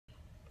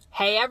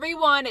Hey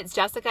everyone, it's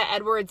Jessica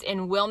Edwards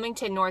in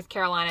Wilmington, North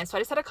Carolina. So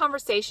I just had a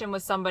conversation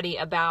with somebody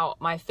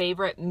about my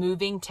favorite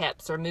moving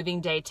tips or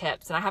moving day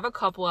tips. And I have a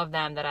couple of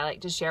them that I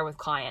like to share with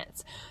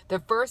clients. The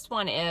first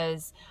one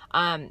is,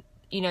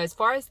 as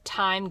far as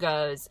time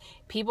goes,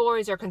 people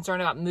always are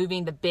concerned about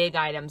moving the big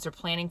items or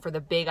planning for the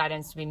big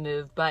items to be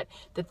moved. But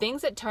the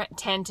things that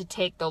tend to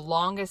take the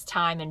longest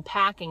time in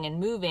packing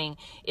and moving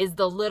is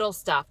the little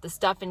stuff, the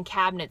stuff in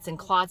cabinets and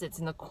closets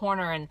in the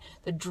corner and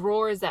the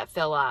drawers that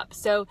fill up.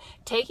 So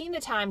taking the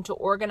time to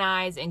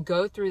organize and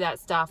go through that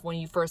stuff when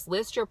you first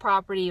list your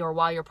property or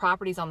while your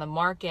property's on the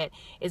market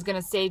is going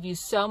to save you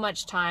so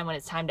much time when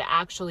it's time to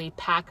actually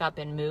pack up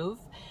and move.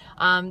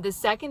 The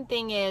second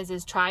thing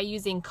is try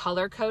using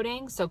color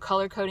coding. So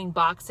color coding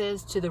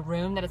boxes to the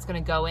room that it's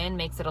going to go in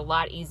makes it a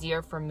lot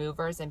easier for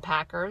movers and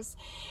packers.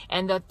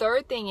 And the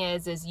third thing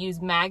is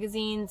use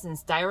magazines and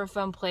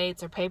styrofoam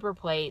plates or paper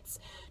plates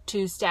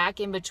to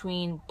stack in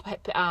between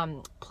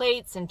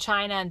plates and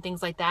china and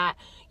things like that.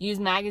 Use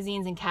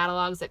magazines and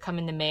catalogs that come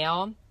in the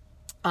mail.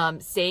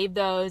 Save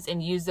those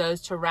and use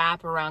those to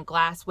wrap around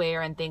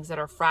glassware and things that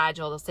are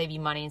fragile. They'll save you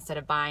money instead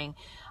of buying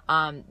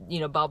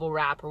bubble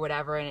wrap or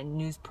whatever, and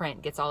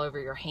newsprint gets all over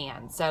your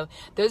hands. So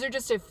those are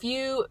just a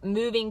few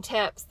moving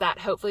tips that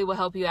hopefully will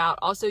help you out.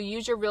 Also,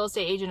 use your real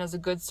estate agent as a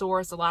good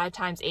source. A lot of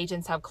times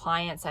agents have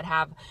clients that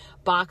have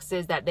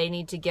boxes that they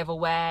need to give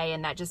away,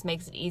 and that just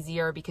makes it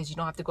easier because you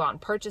don't have to go out and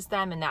purchase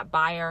them, and that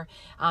buyer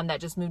that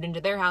just moved into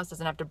their house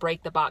doesn't have to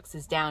break the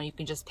boxes down. You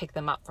can just pick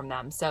them up from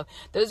them. So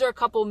those are a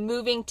couple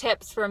moving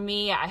tips from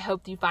me. I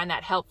hope you find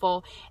that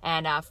helpful.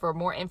 And for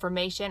more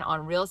information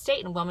on real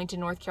estate in Wilmington,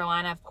 North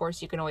Carolina, of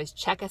course, you can always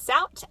check us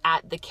out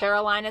at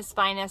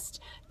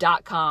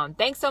thecarolinasfinest.com.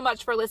 Thanks so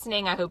much for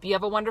listening. I hope you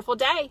have a wonderful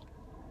day.